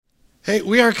Hey,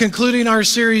 we are concluding our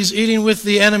series, Eating with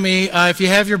the Enemy. If you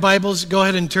have your Bibles, go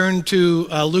ahead and turn to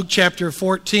Luke chapter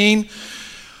 14.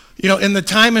 You know, in the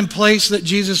time and place that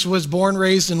Jesus was born,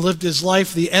 raised, and lived his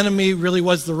life, the enemy really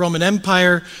was the Roman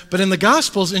Empire. But in the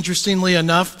Gospels, interestingly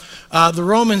enough, the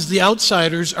Romans, the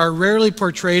outsiders, are rarely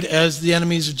portrayed as the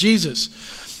enemies of Jesus.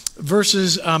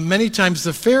 Versus many times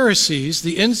the Pharisees,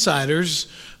 the insiders,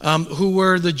 who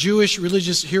were the Jewish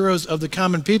religious heroes of the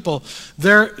common people,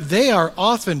 they are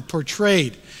often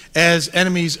portrayed as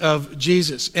enemies of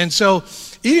Jesus. And so,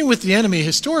 eating with the enemy,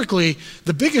 historically,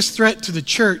 the biggest threat to the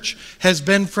church has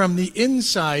been from the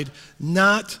inside,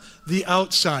 not the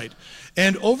outside.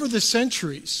 And over the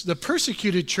centuries, the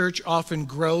persecuted church often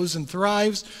grows and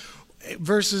thrives,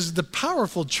 versus the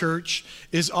powerful church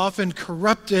is often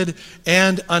corrupted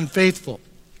and unfaithful.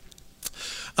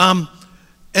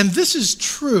 And this is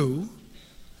true,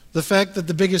 the fact that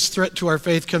the biggest threat to our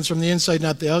faith comes from the inside,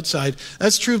 not the outside.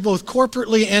 That's true both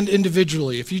corporately and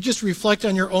individually. If you just reflect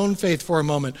on your own faith for a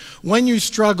moment, when you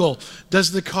struggle,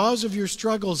 does the cause of your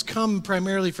struggles come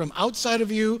primarily from outside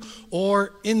of you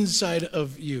or inside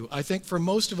of you? I think for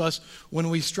most of us, when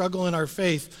we struggle in our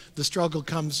faith, the struggle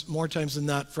comes more times than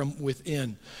not from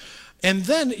within. And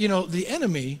then, you know, the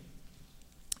enemy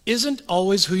isn't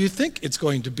always who you think it's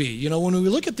going to be. You know, when we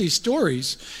look at these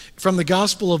stories from the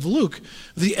Gospel of Luke,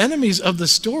 the enemies of the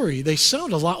story, they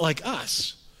sound a lot like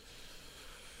us.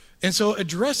 And so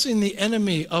addressing the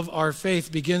enemy of our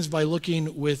faith begins by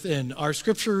looking within. Our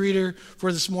scripture reader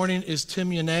for this morning is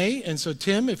Tim Yanay. And so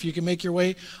Tim, if you can make your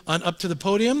way on up to the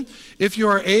podium. If you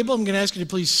are able, I'm going to ask you to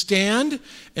please stand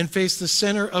and face the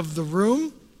center of the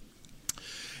room.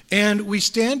 And we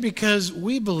stand because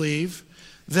we believe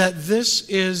that this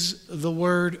is the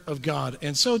Word of God.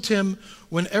 And so, Tim,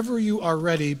 whenever you are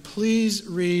ready, please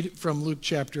read from Luke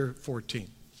chapter 14.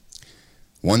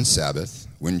 One Sabbath,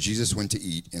 when Jesus went to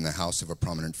eat in the house of a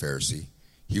prominent Pharisee,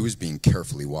 he was being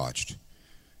carefully watched.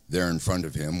 There in front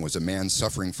of him was a man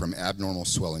suffering from abnormal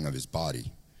swelling of his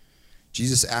body.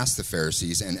 Jesus asked the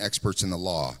Pharisees and experts in the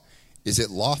law, "Is it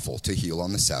lawful to heal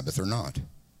on the Sabbath or not?"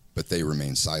 But they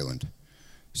remained silent.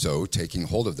 So, taking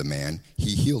hold of the man,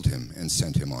 he healed him and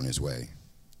sent him on his way.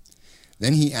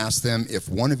 Then he asked them, "If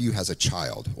one of you has a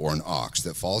child or an ox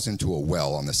that falls into a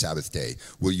well on the Sabbath day,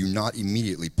 will you not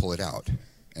immediately pull it out?"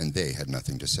 And they had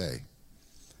nothing to say.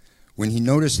 When he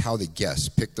noticed how the guests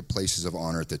picked the places of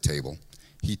honor at the table,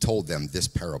 he told them this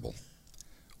parable.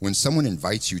 "When someone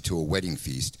invites you to a wedding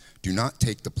feast, do not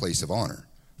take the place of honor,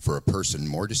 for a person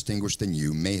more distinguished than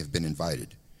you may have been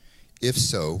invited. If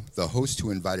so, the host who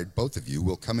invited both of you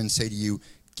will come and say to you,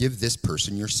 'Give this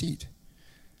person your seat.'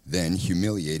 Then,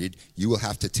 humiliated, you will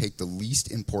have to take the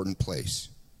least important place.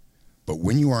 But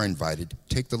when you are invited,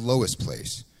 take the lowest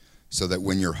place, so that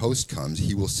when your host comes,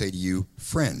 he will say to you,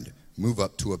 'Friend, move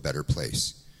up to a better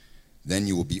place.' Then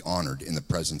you will be honored in the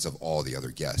presence of all the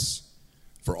other guests.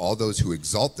 For all those who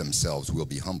exalt themselves will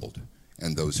be humbled,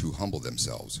 and those who humble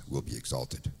themselves will be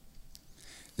exalted."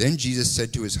 Then Jesus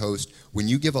said to his host, "When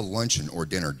you give a luncheon or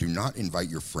dinner, do not invite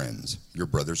your friends, your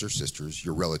brothers or sisters,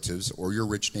 your relatives, or your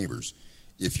rich neighbors.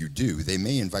 If you do, they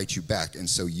may invite you back, and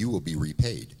so you will be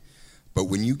repaid. But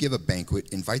when you give a banquet,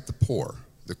 invite the poor,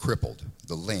 the crippled,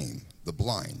 the lame, the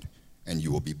blind, and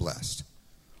you will be blessed.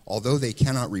 Although they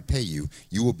cannot repay you,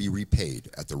 you will be repaid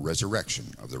at the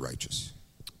resurrection of the righteous."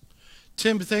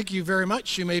 Tim, thank you very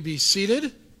much. You may be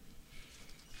seated.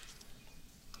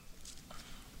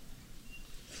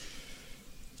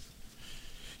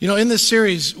 You know, in this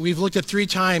series, we've looked at 3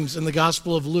 times in the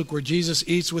Gospel of Luke where Jesus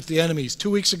eats with the enemies.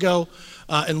 2 weeks ago,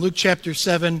 in Luke chapter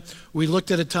 7, we looked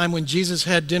at a time when Jesus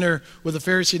had dinner with a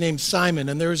Pharisee named Simon,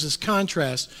 and there was this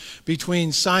contrast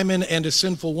between Simon and a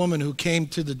sinful woman who came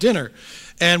to the dinner.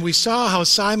 And we saw how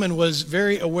Simon was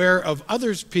very aware of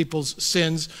other people's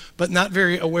sins, but not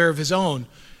very aware of his own,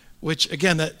 which,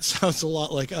 again, that sounds a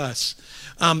lot like us.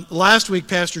 Last week,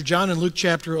 Pastor John in Luke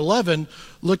chapter 11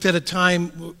 looked at a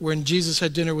time when Jesus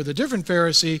had dinner with a different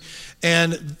Pharisee,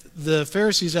 and the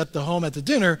Pharisees at the home at the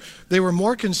dinner, they were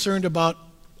more concerned about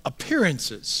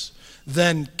appearances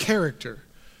than character,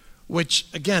 which,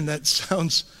 again, that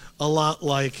sounds a lot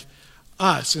like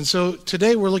us. And so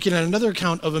today we're looking at another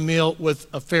account of a meal with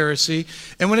a Pharisee.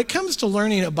 And when it comes to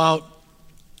learning about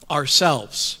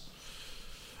ourselves,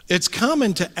 it's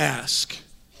common to ask,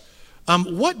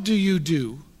 what do you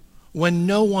do when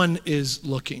no one is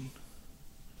looking?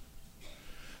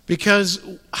 Because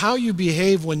how you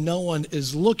behave when no one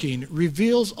is looking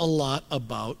reveals a lot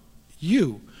about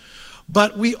you.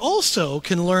 But we also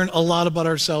can learn a lot about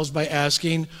ourselves by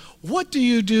asking, what do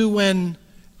you do when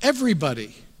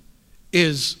everybody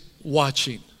is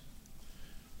watching?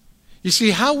 You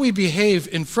see, how we behave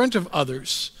in front of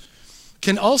others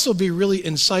can also be really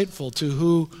insightful to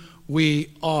who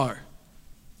we are.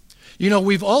 You know,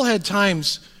 we've all had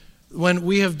times when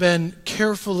we have been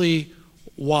carefully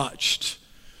watched.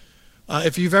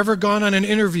 If you've ever gone on an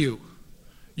interview,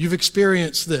 you've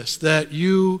experienced this, that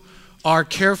you are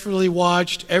carefully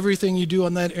watched. Everything you do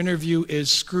on that interview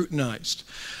is scrutinized.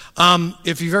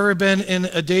 If you've ever been in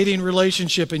a dating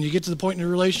relationship and you get to the point in a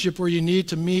relationship where you need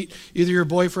to meet either your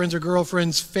boyfriend's or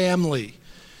girlfriend's family,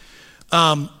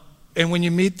 and when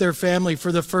you meet their family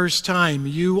for the first time,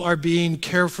 you are being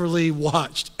carefully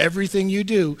watched. Everything you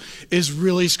do is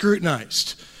really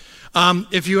scrutinized.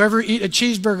 If you ever eat a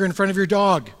cheeseburger in front of your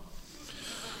dog,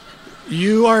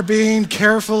 you are being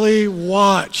carefully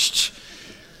watched.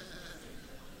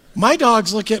 My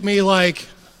dogs look at me like,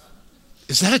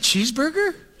 is that a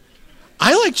cheeseburger?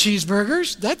 I like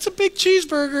cheeseburgers. That's a big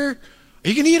cheeseburger. Are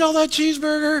you going to eat all that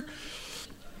cheeseburger?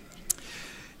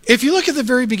 If you look at the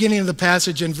very beginning of the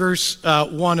passage in verse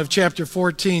 1 of chapter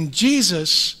 14,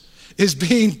 Jesus is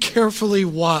being carefully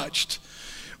watched.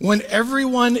 When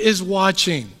everyone is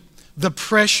watching, the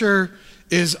pressure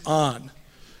is on.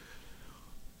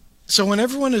 So when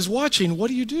everyone is watching, what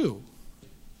do?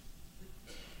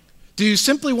 Do you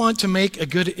simply want to make a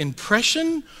good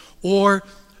impression, or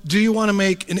do you want to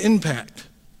make an impact?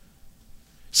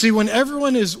 See, when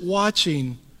everyone is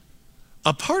watching,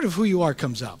 a part of who you are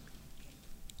comes out.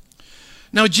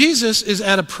 Now, Jesus is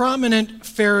at a prominent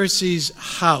Pharisee's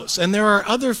house, and there are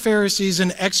other Pharisees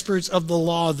and experts of the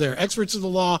law there. Experts of the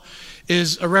law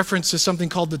is a reference to something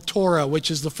called the Torah,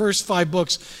 which is the first 5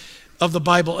 books of the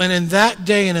Bible. And in that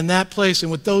day and in that place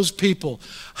and with those people,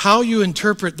 how you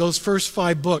interpret those first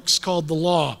 5 books called the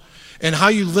law and how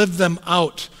you live them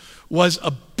out was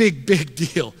a big, big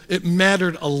deal. It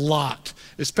mattered a lot,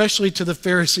 especially to the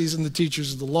Pharisees and the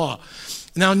teachers of the law.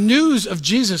 Now, news of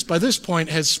Jesus by this point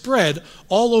has spread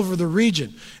all over the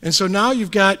region. And so now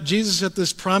you've got Jesus at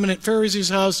this prominent Pharisee's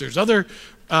house. There's other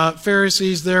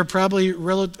Pharisees there, probably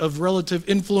of relative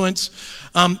influence.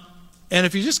 And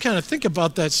if you just kind of think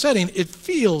about that setting, it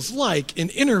feels like an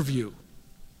interview.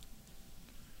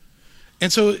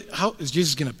 And so how is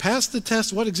Jesus going to pass the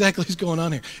test? What exactly is going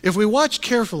on here? If we watch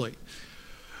carefully,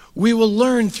 we will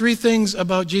learn 3 things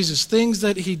about Jesus, things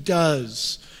that he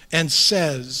does and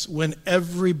says when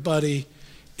everybody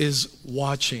is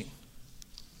watching.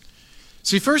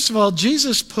 See, first of all,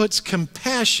 Jesus puts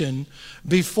compassion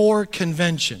before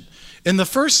convention. In the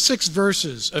first 6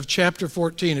 verses of chapter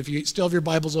 14, if you still have your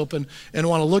Bibles open and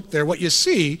want to look there, what you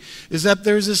see is that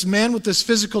there's this man with this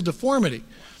physical deformity.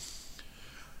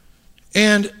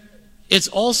 And it's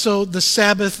also the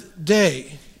Sabbath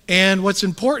day. And what's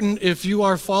important, if you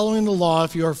are following the law,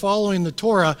 if you are following the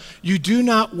Torah, you do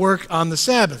not work on the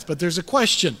Sabbath. But there's a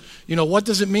question. You know, what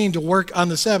does it mean to work on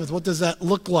the Sabbath? What does that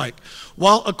look like?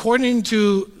 Well, according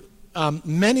to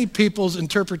many people's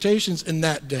interpretations in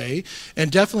that day, and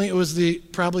definitely it was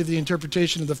probably the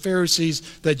interpretation of the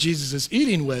Pharisees that Jesus is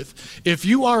eating with, if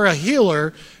you are a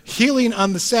healer, healing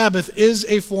on the Sabbath is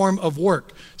a form of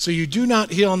work. So you do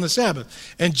not heal on the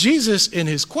Sabbath. And Jesus, in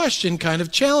his question, kind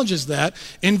of challenges that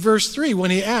in verse 3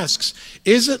 when he asks,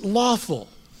 is it lawful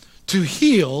to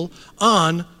heal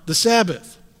on the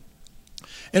Sabbath?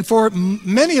 And for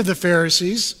many of the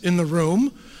Pharisees in the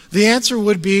room, the answer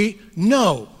would be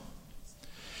no.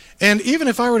 And even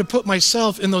if I were to put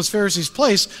myself in those Pharisees'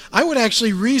 place, I would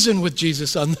actually reason with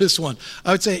Jesus on this one.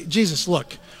 I would say, Jesus,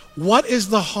 look, what is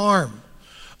the harm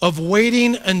of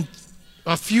waiting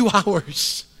a few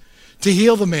hours to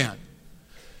heal the man?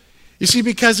 You see,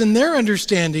 because in their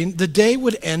understanding, the day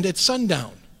would end at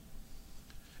sundown.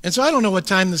 And so I don't know what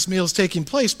time this meal is taking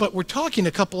place, but we're talking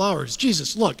a couple hours.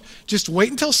 Jesus, look, just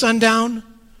wait until sundown,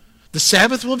 the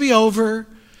Sabbath will be over,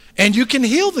 and you can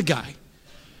heal the guy.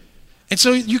 And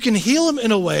so you can heal him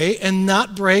in a way and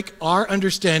not break our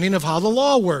understanding of how the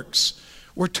law works.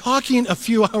 We're talking a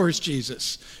few hours,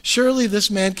 Jesus. Surely this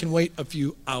man can wait a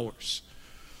few hours.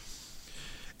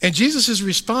 And Jesus'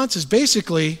 response is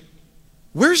basically,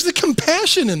 where's the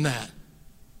compassion in that?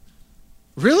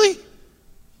 Really?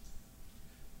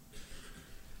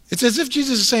 It's as if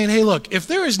Jesus is saying, hey, look, if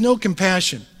there is no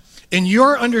compassion in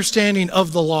your understanding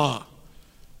of the law,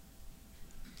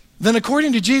 then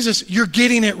according to Jesus, you're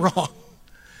getting it wrong.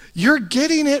 You're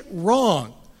getting it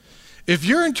wrong. If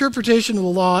your interpretation of the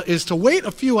law is to wait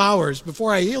a few hours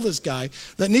before I heal this guy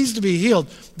that needs to be healed,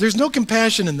 there's no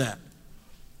compassion in that.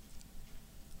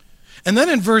 And then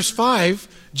in verse 5,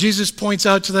 Jesus points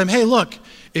out to them, hey, look,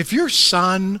 if your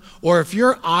son or if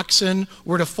your oxen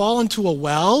were to fall into a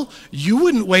well, you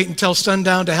wouldn't wait until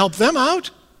sundown to help them out.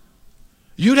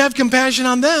 You'd have compassion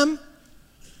on them.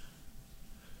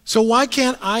 So why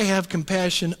can't I have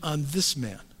compassion on this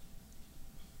man?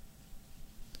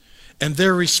 And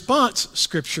their response,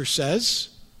 Scripture says,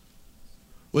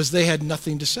 was they had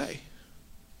nothing to say.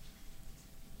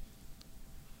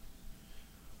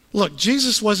 Look,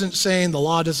 Jesus wasn't saying the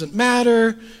law doesn't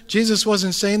matter. Jesus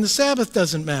wasn't saying the Sabbath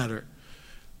doesn't matter.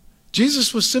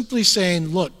 Jesus was simply saying,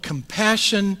 look,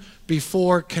 compassion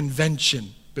before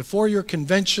convention, before your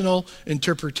conventional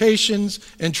interpretations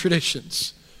and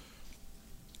traditions.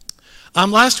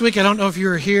 Last week, I don't know if you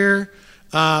were here,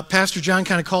 Pastor John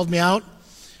kind of called me out.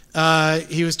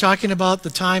 He was talking about the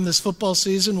time this football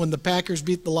season when the Packers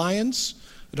beat the Lions.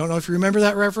 I don't know if you remember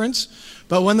that reference,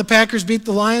 but when the Packers beat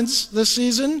the Lions this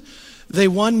season, they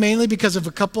won mainly because of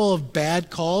a couple of bad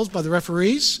calls by the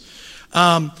referees.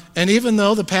 And even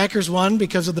though the Packers won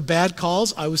because of the bad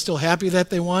calls, I was still happy that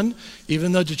they won,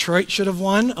 even though Detroit should have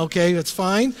won. Okay, that's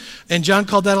fine. And John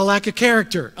called that a lack of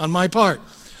character on my part.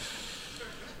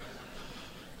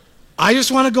 I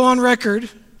just want to go on record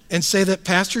and say that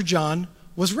Pastor John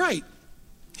was right.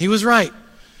 He was right.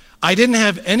 I didn't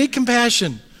have any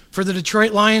compassion for the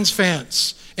Detroit Lions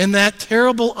fans in that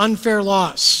terrible, unfair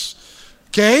loss.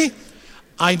 Okay?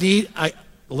 A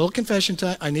little confession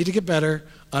time. I need to get better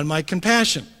on my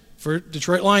compassion for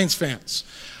Detroit Lions fans.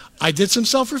 I did some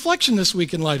self-reflection this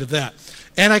week in light of that.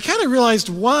 And I kind of realized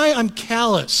why I'm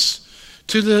callous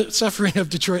to the suffering of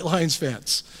Detroit Lions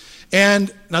fans.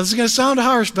 And now this is going to sound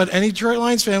harsh, but any Detroit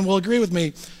Lions fan will agree with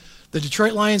me. The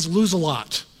Detroit Lions lose a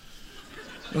lot.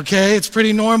 Okay? It's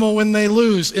pretty normal when they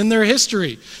lose in their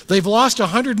history. They've lost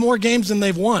 100 more games than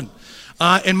they've won.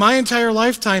 In my entire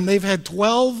lifetime, they've had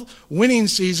 12 winning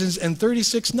seasons and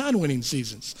 36 non-winning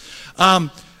seasons.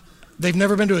 They've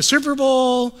never been to a Super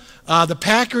Bowl. The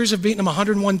Packers have beaten them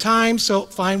 101 times, so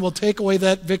fine, we'll take away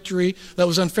that victory that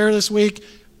was unfair this week.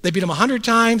 They beat them 100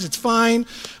 times, it's fine.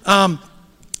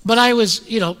 But I was,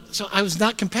 so I was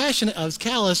not compassionate, I was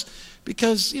callous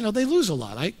because, they lose a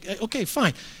lot. Okay,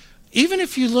 fine. Even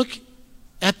if you look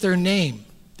at their name,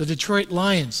 the Detroit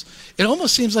Lions, it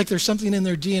almost seems like there's something in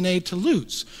their DNA to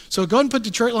lose. So go ahead and put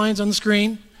Detroit Lions on the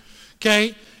screen,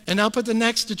 okay? And now put the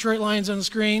next Detroit Lions on the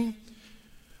screen.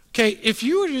 Okay, if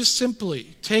you were to just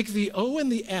simply take the O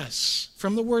and the S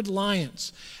from the word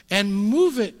Lions and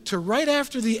move it to right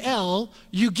after the L,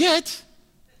 you get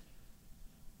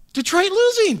Detroit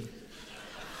losing.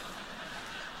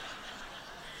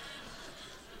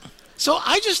 So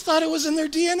I just thought it was in their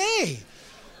DNA.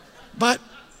 But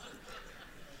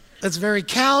that's very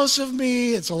callous of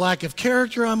me. It's a lack of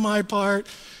character on my part.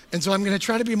 And so I'm going to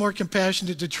try to be more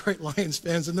compassionate to Detroit Lions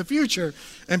fans in the future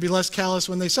and be less callous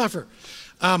when they suffer.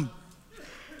 I'm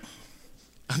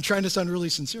trying to sound really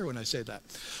sincere when I say that.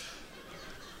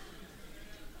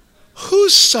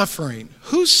 Who's suffering?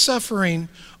 Whose suffering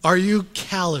are you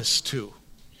callous to?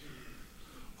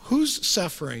 Whose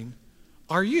suffering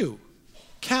are you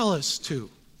callous to?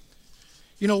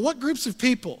 What groups of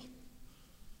people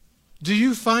do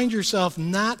you find yourself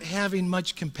not having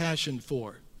much compassion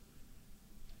for?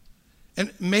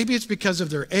 And maybe it's because of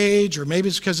their age, or maybe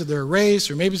it's because of their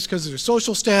race, or maybe it's because of their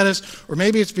social status, or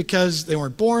maybe it's because they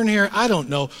weren't born here. I don't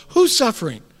know. Whose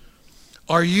suffering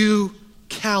are you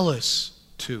callous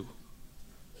to?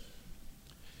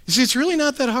 You see, it's really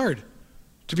not that hard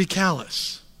to be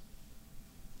callous.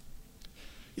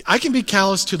 I can be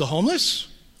callous to the homeless,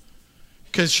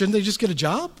 because shouldn't they just get a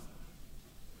job?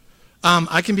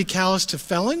 I can be callous to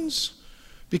felons,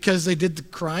 because they did the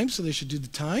crime, so they should do the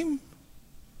time.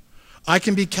 I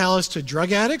can be callous to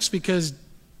drug addicts because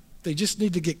they just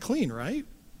need to get clean, right?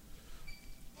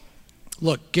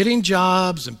 Look, getting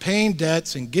jobs and paying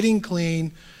debts and getting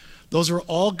clean, those are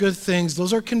all good things.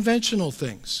 Those are conventional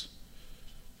things.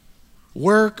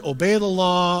 Work, obey the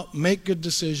law, make good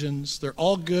decisions. They're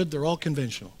all good. They're all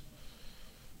conventional.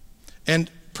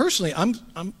 And personally,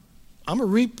 I'm a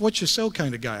reap what you sow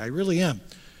kind of guy. I really am.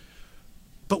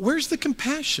 But where's the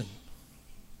compassion?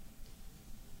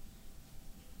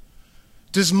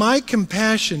 Does my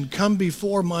compassion come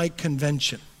before my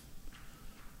convention?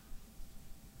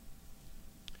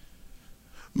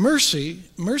 Mercy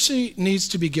needs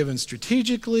to be given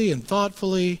strategically and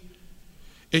thoughtfully.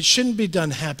 It shouldn't be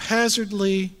done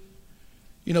haphazardly.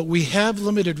 We have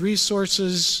limited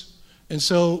resources, and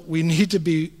so we need to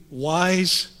be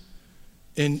wise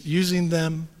in using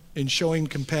them, in showing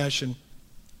compassion.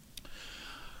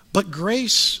 But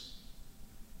grace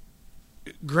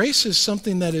is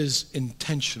something that is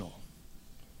intentional.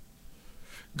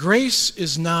 Grace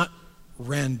is not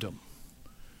random.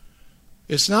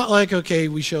 It's not like, okay,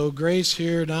 we show grace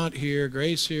here, not here,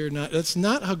 grace here, not. That's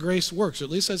not how grace works. At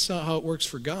least that's not how it works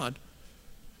for God.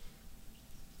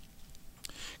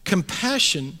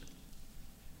 Compassion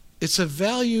It's a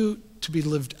value to be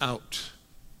lived out.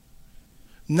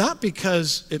 Not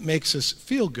because it makes us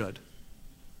feel good,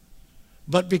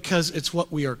 but because it's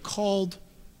what we are called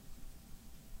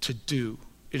to do.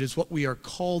 It is what we are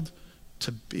called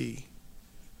to be.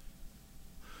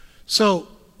 So,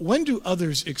 when do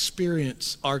others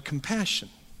experience our compassion?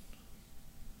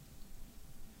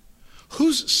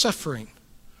 Whose suffering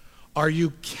are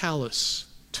you callous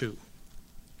to?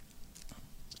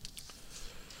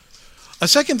 A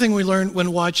second thing we learn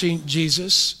when watching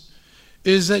Jesus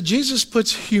is that Jesus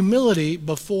puts humility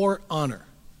before honor.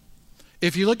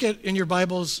 If you look at in your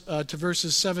Bibles to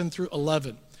verses 7 through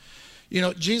 11,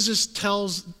 Jesus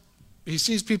he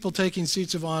sees people taking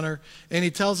seats of honor, and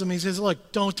he tells them, he says,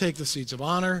 look, don't take the seats of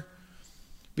honor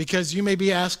because you may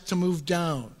be asked to move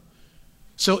down.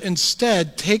 So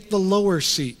instead, take the lower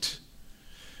seat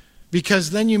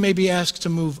because then you may be asked to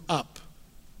move up.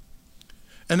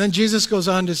 And then Jesus goes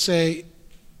on to say,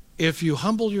 if you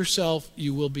humble yourself,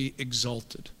 you will be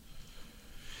exalted.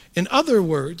 In other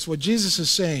words, what Jesus is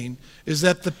saying is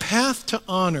that the path to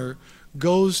honor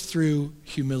goes through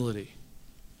humility.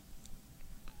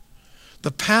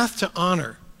 The path to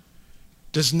honor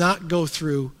does not go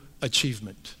through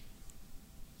achievement.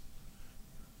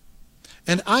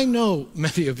 And I know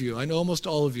many of you, I know almost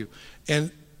all of you,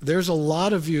 and there's a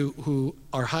lot of you who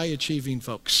are high-achieving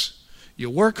folks. You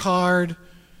work hard,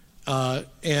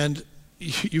 and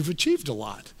you've achieved a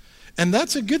lot. And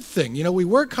that's a good thing. We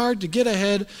work hard to get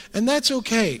ahead, and that's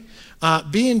okay.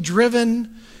 Being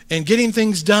driven and getting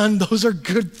things done, those are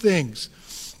good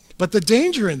things. But the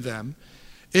danger in them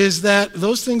is that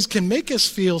those things can make us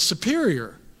feel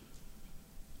superior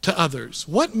to others.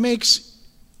 What makes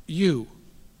you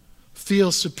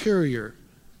feel superior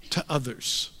to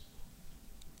others?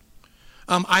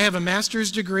 I have a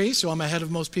master's degree, so I'm ahead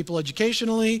of most people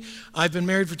educationally. I've been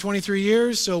married for 23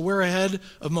 years, so we're ahead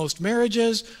of most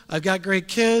marriages. I've got great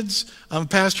kids. I'm a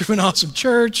pastor of an awesome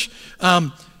church.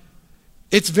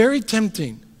 It's very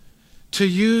tempting to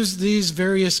use these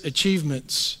various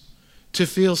achievements to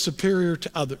feel superior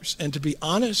to others. And to be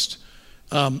honest,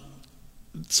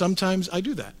 sometimes I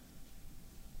do that.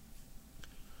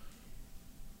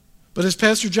 But as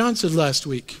Pastor John said last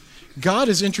week, God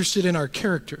is interested in our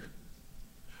character.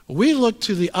 We look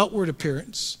to the outward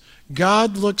appearance.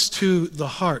 God looks to the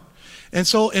heart. And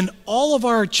so in all of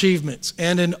our achievements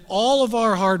and in all of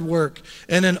our hard work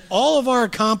and in all of our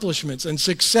accomplishments and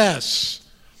success,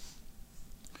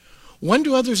 when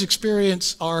do others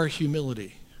experience our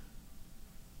humility?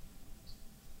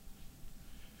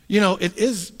 It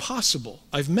is possible.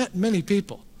 I've met many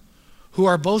people who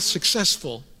are both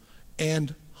successful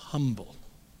and humble.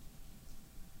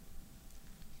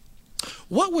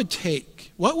 What would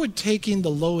taking the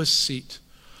lowest seat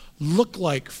look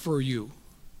like for you?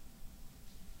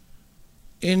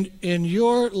 In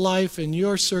your life, in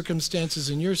your circumstances,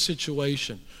 in your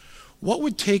situation, what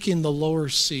would taking the lower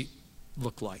seat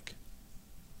look like?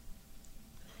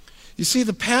 You see,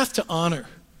 the path to honor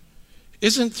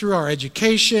isn't through our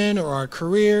education or our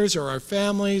careers or our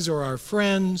families or our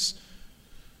friends.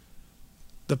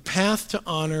 The path to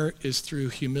honor is through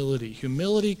humility.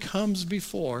 Humility comes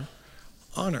before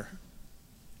honor.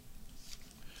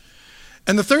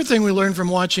 And the third thing we learn from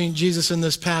watching Jesus in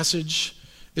this passage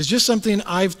is just something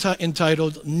I've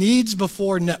entitled Needs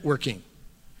Before Networking.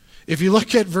 If you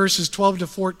look at verses 12 to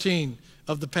 14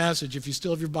 of the passage, if you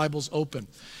still have your Bibles open,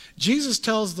 Jesus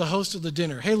tells the host of the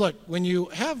dinner, hey, look, when you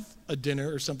have a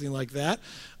dinner or something like that,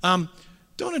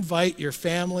 don't invite your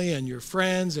family and your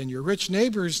friends and your rich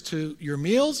neighbors to your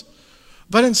meals,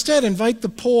 but instead invite the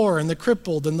poor and the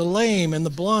crippled and the lame and the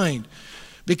blind.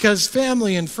 Because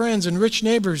family and friends and rich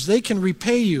neighbors, they can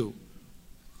repay you.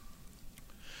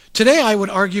 Today, I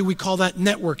would argue we call that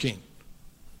networking.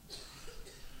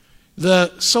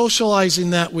 The socializing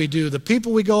that we do, the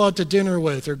people we go out to dinner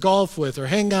with or golf with or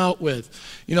hang out with,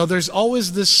 there's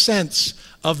always this sense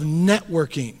of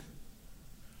networking.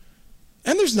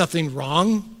 And there's nothing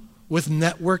wrong with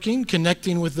networking,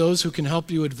 connecting with those who can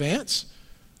help you advance.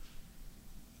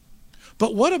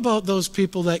 But what about those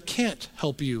people that can't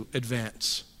help you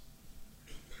advance?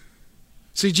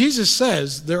 See, Jesus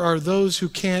says there are those who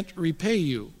can't repay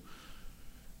you.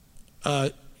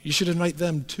 You should invite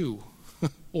them too,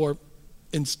 or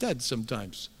instead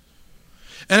sometimes.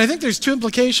 And I think there's two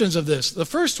implications of this. The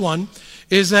first one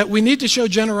is that we need to show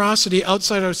generosity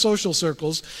outside our social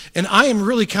circles, and I am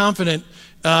really confident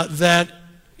that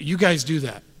you guys do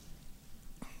that.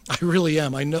 I really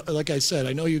am. I know, like I said,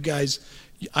 I know you guys.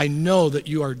 I know that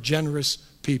you are generous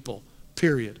people,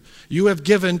 period. You have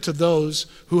given to those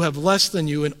who have less than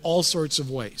you in all sorts of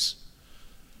ways.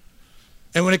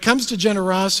 And when it comes to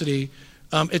generosity,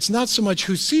 It's not so much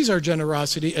who sees our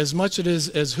generosity as much it is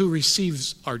as who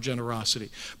receives our generosity.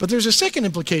 But there's a second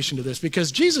implication to this,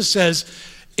 because Jesus says,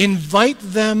 invite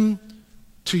them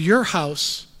to your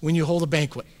house when you hold a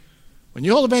banquet. When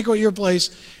you hold a banquet at your place,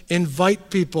 invite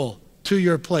people to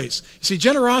your place. You see,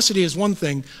 generosity is one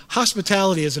thing,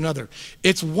 hospitality is another.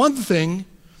 It's one thing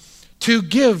to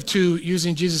give to,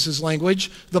 using Jesus'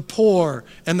 language, the poor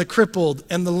and the crippled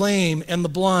and the lame and the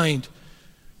blind.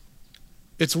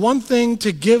 It's one thing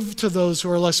to give to those who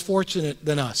are less fortunate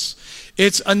than us.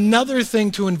 It's another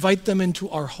thing to invite them into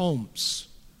our homes.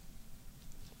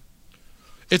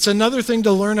 It's another thing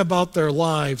to learn about their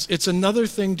lives. It's another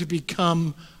thing to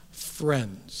become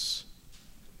friends.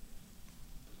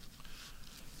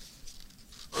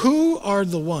 Who are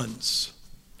the ones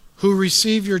who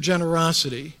receive your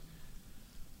generosity?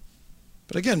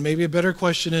 But again, maybe a better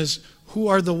question is, who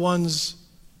are the ones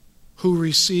who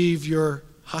receive your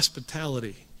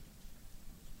hospitality?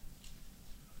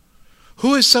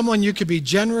 Who is someone you could be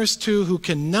generous to who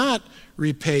cannot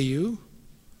repay you?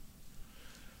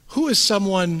 Who is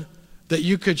someone that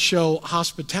you could show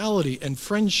hospitality and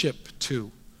friendship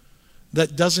to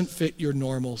that doesn't fit your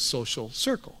normal social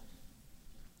circle?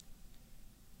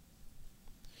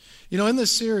 You know, in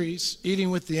this series, Eating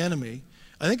with the Enemy,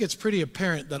 I think it's pretty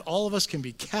apparent that all of us can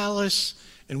be callous,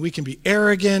 and we can be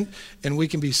arrogant, and we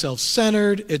can be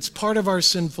self-centered. It's part of our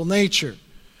sinful nature.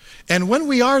 And when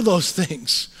we are those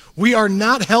things, we are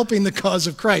not helping the cause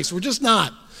of Christ. We're just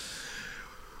not.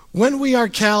 When we are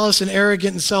callous and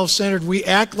arrogant and self-centered, we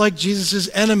act like Jesus'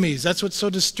 enemies. That's what's so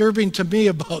disturbing to me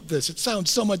about this. It sounds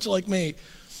so much like me,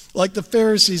 like the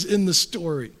Pharisees in the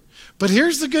story. But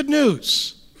here's the good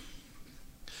news.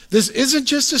 This isn't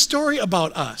just a story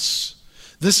about us.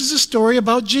 This is a story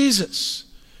about Jesus.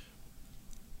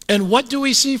 And what do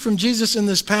we see from Jesus in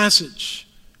this passage?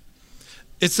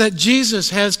 It's that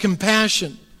Jesus has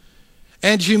compassion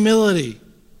and humility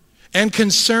and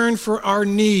concern for our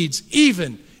needs,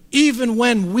 even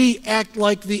when we act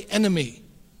like the enemy.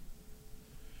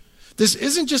 This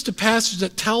isn't just a passage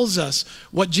that tells us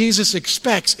what Jesus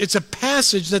expects. It's a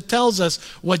passage that tells us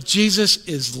what Jesus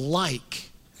is like.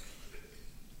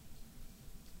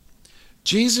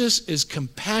 Jesus is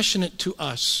compassionate to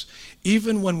us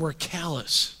even when we're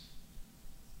callous.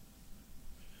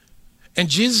 And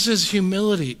Jesus'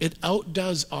 humility, it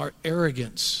outdoes our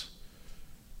arrogance.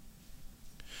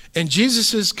 And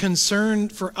Jesus' concern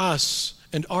for us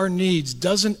and our needs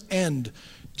doesn't end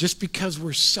just because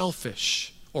we're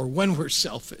selfish or when we're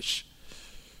selfish.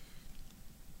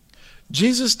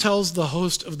 Jesus tells the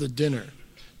host of the dinner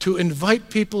to invite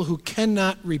people who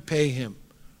cannot repay him,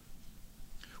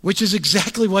 which is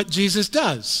exactly what Jesus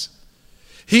does.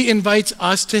 He invites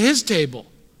us to his table.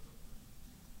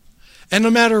 And no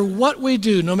matter what we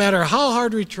do, no matter how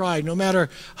hard we try, no matter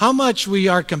how much we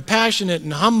are compassionate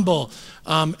and humble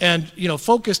and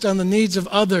focused on the needs of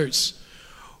others,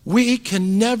 we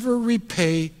can never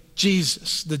repay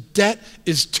Jesus. The debt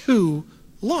is too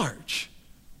large.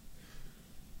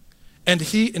 And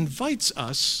he invites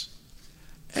us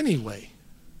anyway.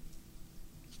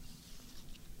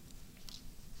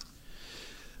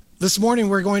 This morning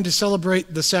we're going to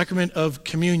celebrate the sacrament of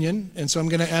communion, and so I'm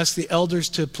going to ask the elders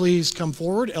to please come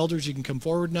forward. Elders, you can come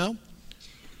forward now.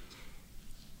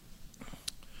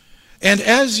 And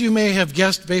as you may have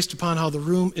guessed based upon how the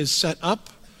room is set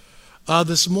up,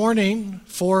 this morning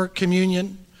for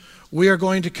communion, we are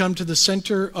going to come to the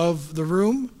center of the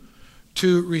room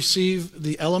to receive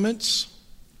the elements.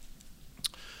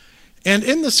 And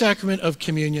in the sacrament of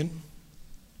communion,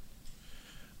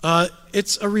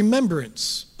 it's a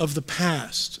remembrance of the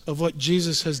past, of what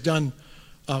Jesus has done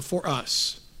for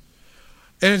us.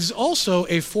 And it's also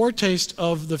a foretaste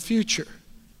of the future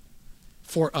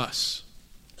for us.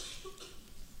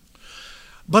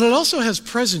 But it also has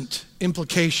present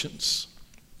implications.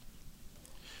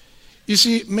 You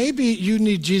see, maybe you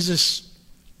need Jesus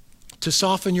to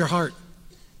soften your heart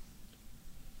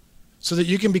so that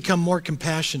you can become more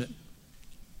compassionate.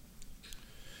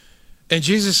 And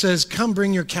Jesus says, come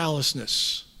bring your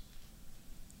callousness,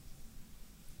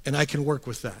 and I can work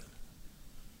with that.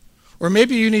 Or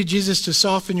maybe you need Jesus to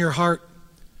soften your heart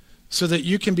so that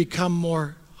you can become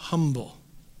more humble.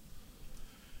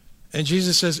 And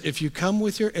Jesus says, if you come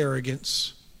with your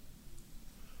arrogance,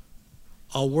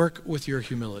 I'll work with your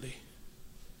humility.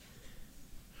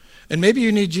 And maybe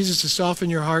you need Jesus to soften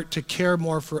your heart to care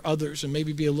more for others and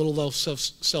maybe be a little less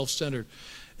self-centered.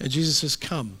 And Jesus says,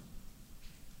 come.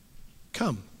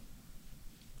 Come.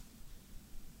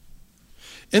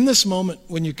 In this moment,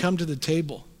 when you come to the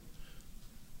table,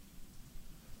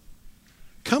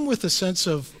 come with a sense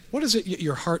of what is it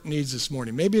your heart needs this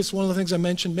morning. Maybe it's one of the things I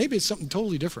mentioned. Maybe it's something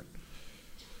totally different.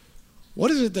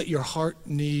 What is it that your heart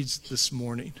needs this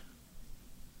morning?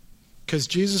 Because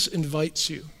Jesus invites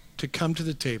you to come to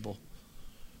the table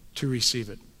to receive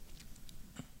it.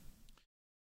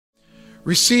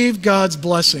 Receive God's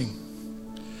blessing.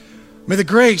 May the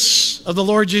grace of the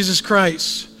Lord Jesus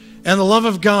Christ and the love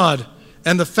of God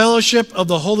and the fellowship of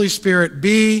the Holy Spirit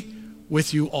be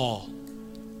with you all.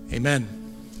 Amen.